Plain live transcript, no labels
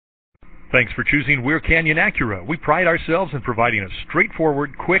Thanks for choosing Weir Canyon Acura. We pride ourselves in providing a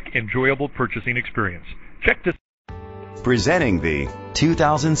straightforward, quick, enjoyable purchasing experience. Check this. Presenting the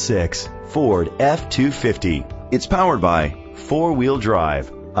 2006 Ford F-250. It's powered by four-wheel drive,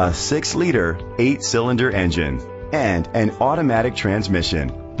 a 6-liter, 8-cylinder engine, and an automatic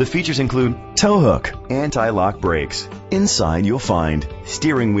transmission. The features include tow hook, anti-lock brakes. Inside you'll find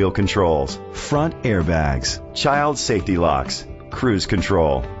steering wheel controls, front airbags, child safety locks, cruise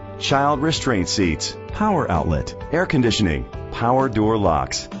control, child restraint seats, power outlet, air conditioning, power door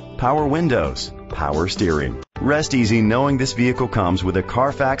locks, power windows, power steering. Rest easy knowing this vehicle comes with a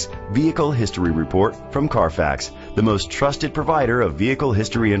Carfax Vehicle History Report from Carfax, the most trusted provider of vehicle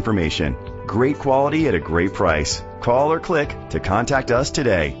history information. Great quality at a great price. Call or click to contact us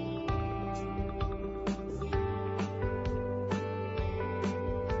today.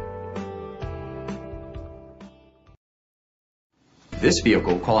 This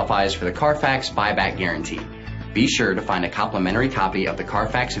vehicle qualifies for the Carfax buyback guarantee. Be sure to find a complimentary copy of the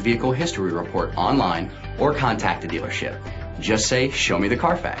Carfax Vehicle History Report online or contact the dealership. Just say, "Show me the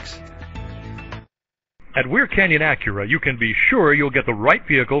Carfax." At Weir Canyon Acura, you can be sure you'll get the right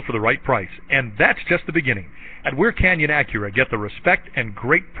vehicle for the right price. And that's just the beginning. At Weir Canyon Acura, get the respect and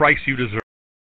great price you deserve.